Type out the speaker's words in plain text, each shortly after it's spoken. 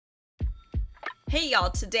Hey y'all,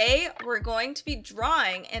 today we're going to be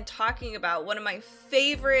drawing and talking about one of my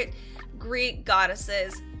favorite Greek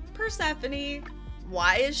goddesses, Persephone.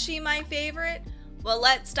 Why is she my favorite? Well,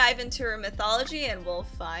 let's dive into her mythology and we'll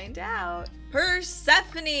find out.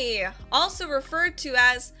 Persephone, also referred to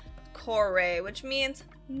as Kore, which means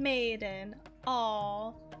maiden.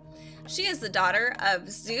 Aww. She is the daughter of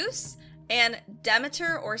Zeus and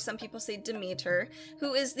Demeter, or some people say Demeter,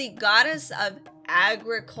 who is the goddess of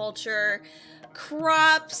agriculture,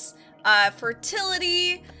 crops,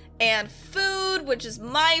 fertility, and food, which is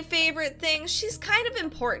my favorite thing. She's kind of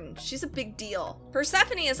important. She's a big deal.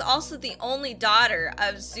 Persephone is also the only daughter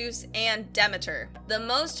of Zeus and Demeter. The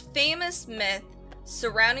most famous myth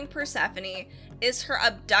surrounding Persephone is her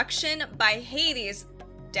abduction by Hades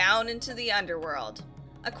down into the underworld.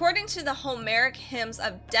 According to the Homeric hymns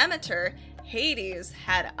of Demeter, Hades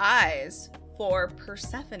had eyes for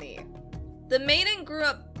Persephone. The maiden grew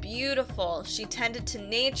up beautiful. She tended to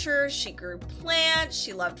nature, she grew plants,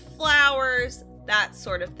 she loved flowers, that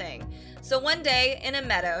sort of thing. So one day in a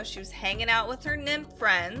meadow, she was hanging out with her nymph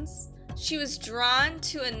friends. She was drawn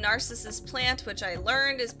to a narcissus plant, which I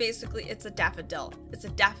learned is basically, it's a daffodil. It's a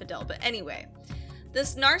daffodil, but anyway.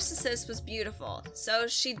 This narcissus was beautiful, so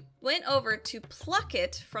she went over to pluck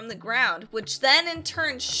it from the ground, which then in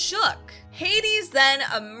turn shook. Hades then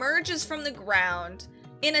emerges from the ground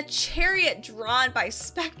in a chariot drawn by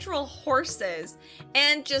spectral horses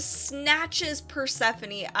and just snatches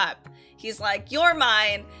Persephone up. He's like, "You're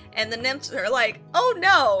mine," and the nymphs are like, "Oh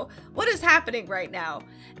no, what is happening right now?"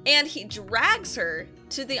 And he drags her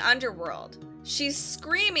to the underworld. She's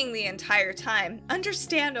screaming the entire time.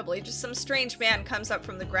 Understandably, just some strange man comes up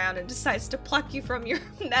from the ground and decides to pluck you from your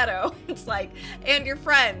meadow. It's like, and your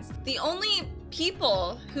friends. The only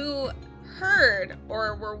people who heard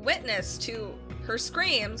or were witness to her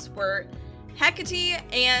screams were Hecate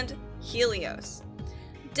and Helios.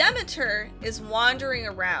 Demeter is wandering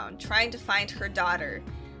around trying to find her daughter.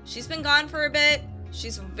 She's been gone for a bit.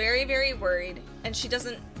 She's very, very worried, and she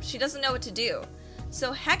doesn't know what to do.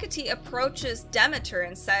 So Hecate approaches Demeter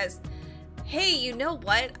and says, "Hey, you know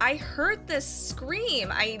what? I heard this scream.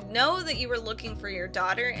 I know that you were looking for your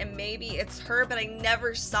daughter and maybe it's her, but I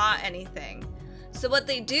never saw anything." So what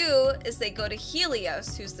they do is they go to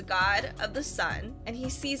Helios, who's the god of the sun, and he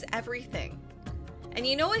sees everything. And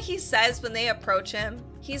you know what he says when they approach him?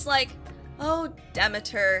 He's like, "Oh,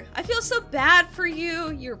 Demeter, I feel so bad for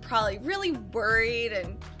you. You're probably really worried,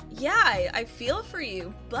 and yeah, I feel for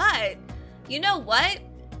you, but you know what?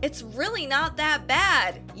 It's really not that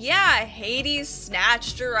bad. Yeah, Hades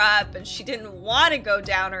snatched her up and she didn't want to go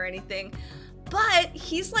down or anything, but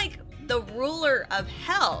he's like the ruler of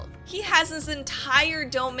hell. He has his entire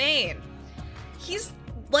domain. He's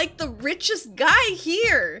like the richest guy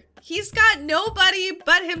here. He's got nobody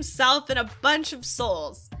but himself and a bunch of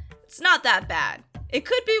souls. It's not that bad. It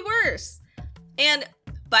could be worse." And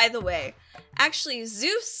by the way, actually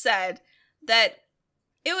Zeus said that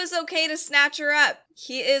it was okay to snatch her up.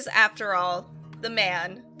 He is, after all, the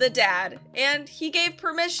man, the dad, and he gave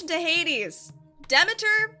permission to Hades.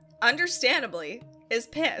 Demeter, understandably, is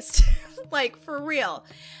pissed. Like, for real.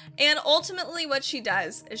 And ultimately what she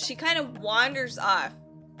does is she kind of wanders off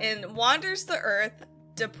and wanders the earth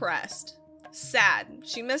depressed, sad.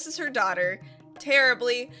 She misses her daughter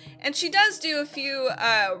terribly, and she does do a few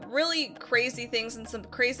really crazy things, and some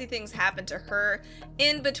crazy things happen to her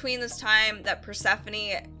in between this time that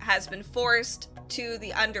Persephone has been forced to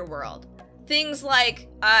the underworld. Things like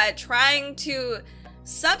trying to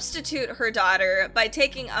substitute her daughter by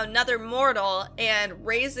taking another mortal and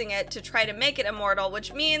raising it to try to make it immortal,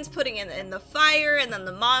 which means putting it in the fire, and then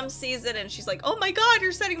the mom sees it and she's like, "Oh my god,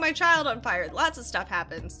 you're setting my child on fire." Lots of stuff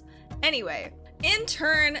happens. Anyway, in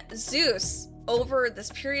turn, Zeus, over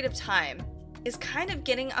this period of time, is kind of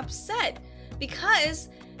getting upset because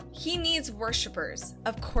he needs worshipers.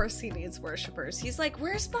 Of course he needs worshipers. He's like,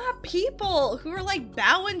 "Where's my people who are like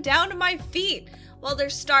bowing down to my feet?" Well,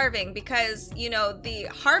 they're starving because, you know, the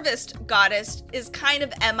harvest goddess is kind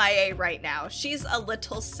of MIA right now. She's a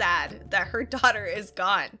little sad that her daughter is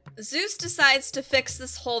gone. Zeus decides to fix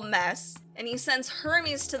this whole mess, and he sends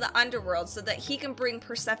Hermes to the underworld so that he can bring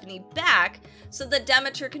Persephone back so that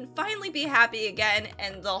Demeter can finally be happy again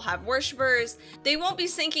and they'll have worshippers. They won't be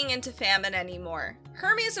sinking into famine anymore.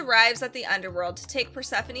 Hermes arrives at the underworld to take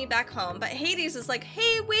Persephone back home, but Hades is like,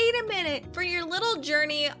 "Hey, wait a minute. For your little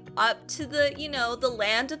journey up to the, you know, the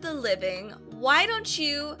land of the living, why don't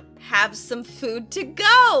you have some food to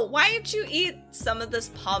go? Why don't you eat some of this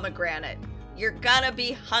pomegranate? You're gonna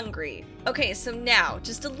be hungry." Okay, so now,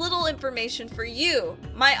 just a little information for you,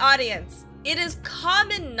 my audience. It is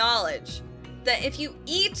common knowledge that if you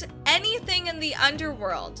eat any anything in the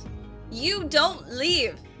underworld. You don't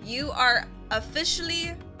leave. You are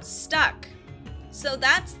officially stuck. So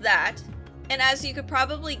that's that. And as you could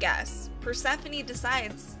probably guess, Persephone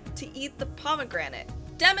decides to eat the pomegranate.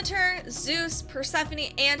 Demeter, Zeus,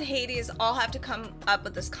 Persephone, and Hades all have to come up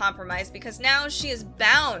with this compromise because now she is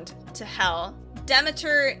bound to hell.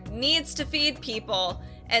 Demeter needs to feed people,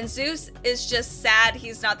 and Zeus is just sad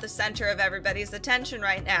he's not the center of everybody's attention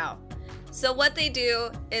right now. So what they do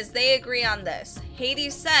is they agree on this.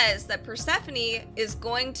 Hades says that Persephone is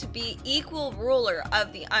going to be equal ruler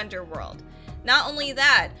of the underworld. Not only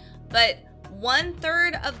that, but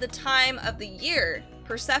 1/3 of the time of the year,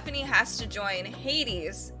 Persephone has to join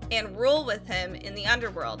Hades and rule with him in the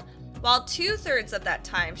underworld, while 2/3 of that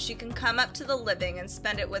time she can come up to the living and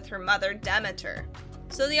spend it with her mother Demeter.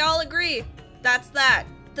 So they all agree. That's that.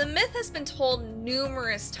 The myth has been told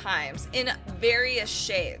numerous times in various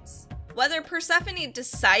shades. Whether Persephone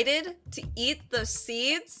decided to eat the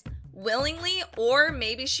seeds willingly, or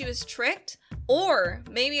maybe she was tricked, or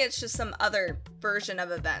maybe it's just some other version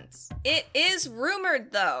of events. It is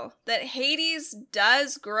rumored, though, that Hades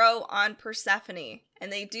does grow on Persephone,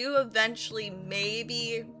 and they do eventually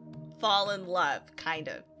maybe fall in love, kind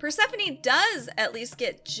of. Persephone does at least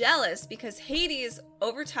get jealous because Hades,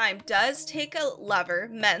 over time, does take a lover,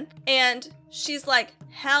 Menth, and she's like,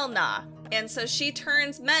 hell nah. And so she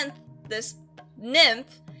turns Menth, this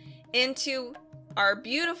nymph, into our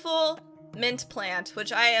beautiful mint plant,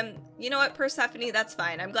 which I am, you know what, Persephone, that's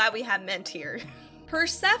fine. I'm glad we have mint here.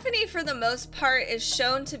 Persephone, for the most part, is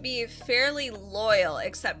shown to be fairly loyal,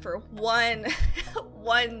 except for one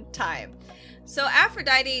time. So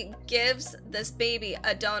Aphrodite gives this baby,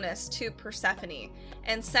 Adonis, to Persephone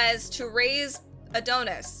and says to raise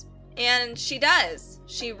Adonis. And she does.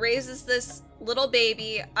 She raises this little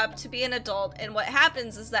baby up to be an adult, and what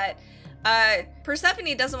happens is that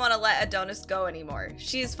Persephone doesn't want to let Adonis go anymore.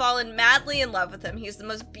 She's fallen madly in love with him. He's the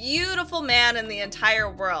most beautiful man in the entire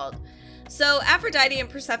world. So Aphrodite and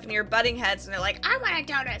Persephone are butting heads, and they're like, I want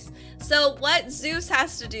Adonis. So what Zeus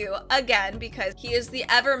has to do, again, because he is the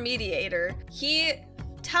ever mediator, he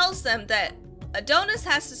tells them that Adonis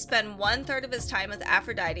has to spend 1/3 of his time with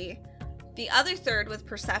Aphrodite, the other 1/3 with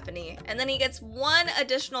Persephone, and then he gets 1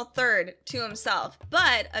 additional 1/3 to himself.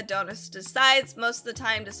 But Adonis decides most of the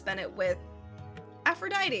time to spend it with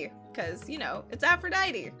Aphrodite, because, you know, it's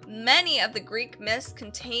Aphrodite. Many of the Greek myths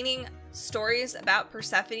containing stories about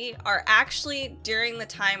Persephone are actually during the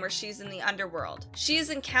time where she's in the underworld. She is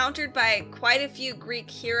encountered by quite a few Greek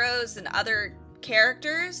heroes and other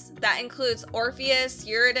characters. That includes Orpheus,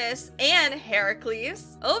 Eurydice, and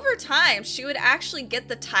Heracles. Over time, she would actually get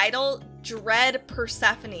the title Dread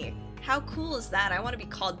Persephone. How cool is that? I want to be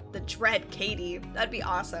called the Dread Kaiti. That'd be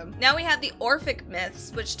awesome. Now we have the Orphic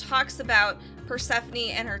myths, which talks about Persephone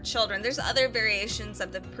and her children. There's other variations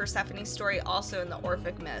of the Persephone story also in the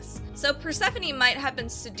Orphic myths. So Persephone might have been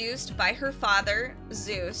seduced by her father,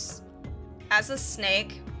 Zeus, as a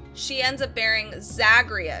snake. She ends up bearing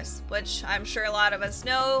Zagreus, which I'm sure a lot of us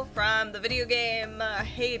know from the video game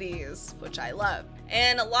Hades, which I love.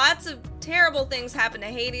 And lots of terrible things happen to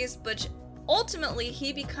Hades, which ultimately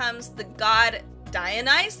he becomes the god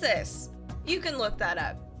Dionysus. You can look that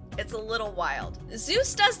up. It's a little wild.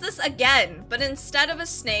 Zeus does this again, but instead of a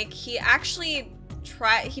snake, he actually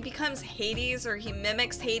becomes Hades, or he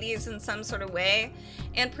mimics Hades in some sort of way.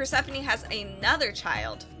 And Persephone has another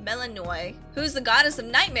child, Melanoi, who is the goddess of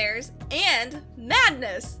nightmares and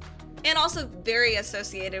madness, and also very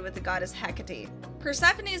associated with the goddess Hecate.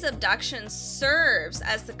 Persephone's abduction serves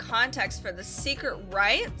as the context for the secret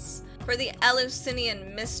rites for the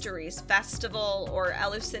Eleusinian Mysteries Festival, or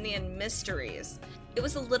Eleusinian Mysteries. It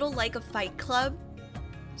was a little like a fight club.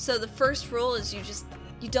 So the first rule is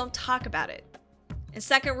you don't talk about it. And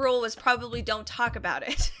second rule was probably don't talk about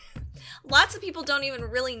it. Lots of people don't even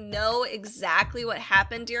really know exactly what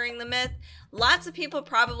happened during the myth. Lots of people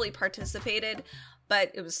probably participated, but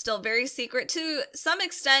it was still very secret. To some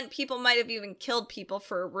extent, people might have even killed people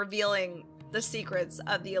for revealing the secrets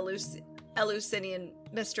of the Eleusinian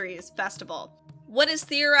Mysteries Festival. What is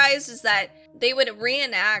theorized is that they would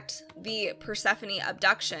reenact the Persephone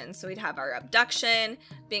abduction. So we'd have our abduction,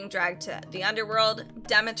 being dragged to the underworld,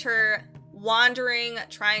 Demeter wandering,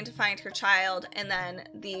 trying to find her child, and then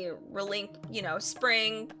the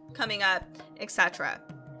spring coming up, etc.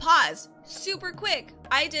 Pause. Super quick.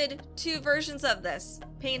 I did 2 versions of this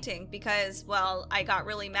painting because, well, I got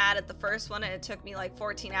really mad at the first one and it took me like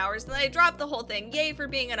 14 hours, and then I dropped the whole thing. Yay for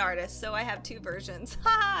being an artist. So I have 2 versions.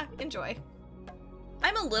 Haha, enjoy.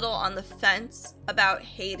 I'm a little on the fence about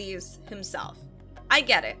Hades himself. I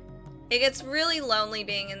get it. It gets really lonely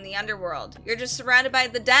being in the underworld. You're just surrounded by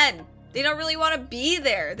the dead. They don't really want to be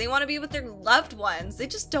there. They want to be with their loved ones. They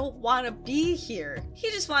just don't want to be here.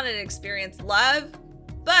 He just wanted to experience love,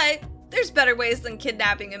 but there's better ways than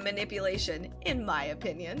kidnapping and manipulation, in my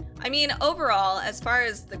opinion. I mean, overall, as far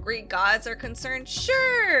as the Greek gods are concerned,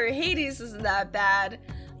 sure, Hades isn't that bad,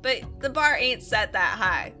 but the bar ain't set that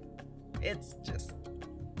high. It's just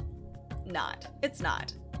not. It's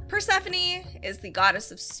not. Persephone is the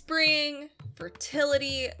goddess of spring,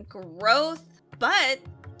 fertility, growth, but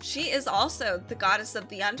she is also the goddess of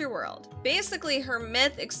the underworld. Basically, her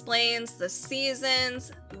myth explains the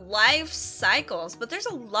seasons, life cycles, but there's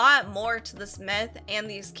a lot more to this myth and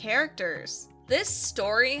these characters. This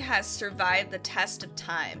story has survived the test of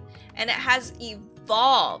time, and it has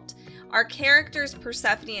evolved. Our characters,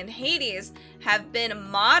 Persephone and Hades, have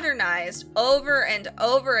been modernized over and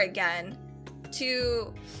over again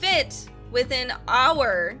to fit within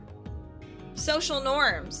our social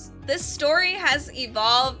norms. This story has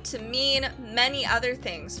evolved to mean many other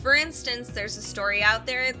things. For instance, there's a story out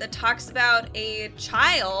there that talks about a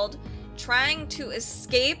child trying to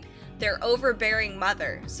escape their overbearing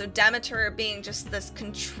mother. So Demeter being just this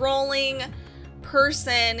controlling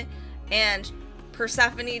person, and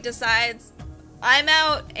Persephone decides, I'm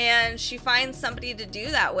out, and she finds somebody to do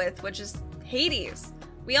that with, which is Hades.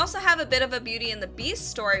 We also have a bit of a Beauty and the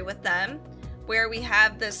Beast story with them, where we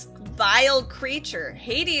have this vile creature.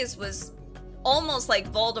 Hades was almost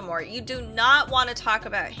like Voldemort. You do not want to talk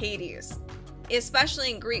about Hades,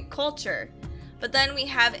 especially in Greek culture. But then we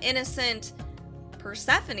have innocent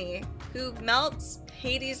Persephone, who melts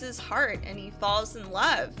Hades' heart and he falls in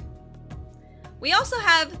love. We also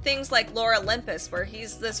have things like Lore Olympus, where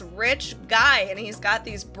he's this rich guy and he's got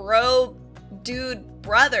these bro dude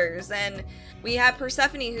brothers, and we have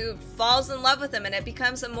Persephone who falls in love with him, and it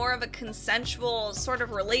becomes more of a consensual sort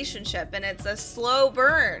of relationship, and it's a slow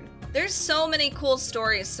burn. There's so many cool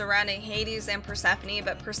stories surrounding Hades and Persephone,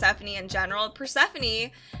 but Persephone in general.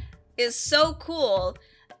 Persephone is so cool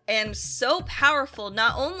and so powerful.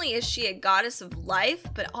 Not only is she a goddess of life,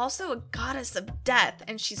 but also a goddess of death,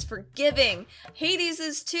 and she's forgiving. Hades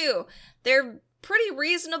is too. They're pretty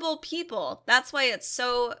reasonable people. That's why it's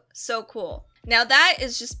so cool. Now that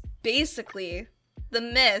is just basically the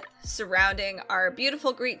myth surrounding our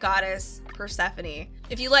beautiful Greek goddess, Persephone.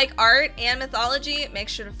 If you like art and mythology, make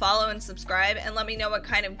sure to follow and subscribe, and let me know what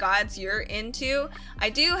kind of gods you're into.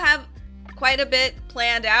 I do have quite a bit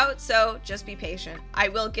planned out, so just be patient. I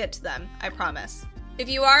will get to them, I promise. If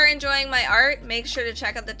you are enjoying my art, make sure to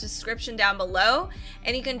check out the description down below,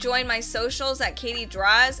 and you can join my socials at Kaiti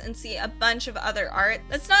Draws and see a bunch of other art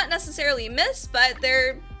that's not necessarily myths, but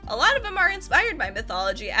a lot of them are inspired by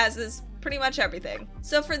mythology, as is pretty much everything.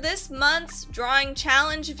 So for this month's drawing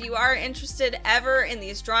challenge, if you are interested ever in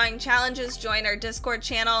these drawing challenges, join our Discord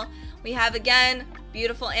channel. We have, again,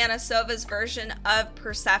 beautiful Anna Sova's version of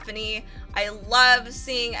Persephone. I love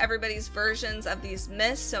seeing everybody's versions of these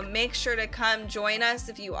myths, so make sure to come join us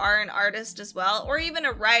if you are an artist as well, or even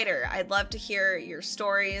a writer. I'd love to hear your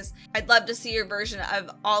stories. I'd love to see your version of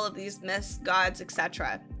all of these myths, gods,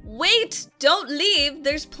 etc. Wait, don't leave.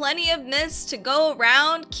 There's plenty of myths to go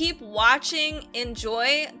around. Keep watching,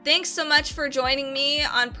 enjoy. Thanks so much for joining me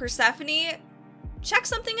on Persephone. Check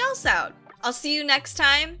something else out. I'll see you next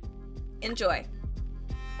time. Enjoy.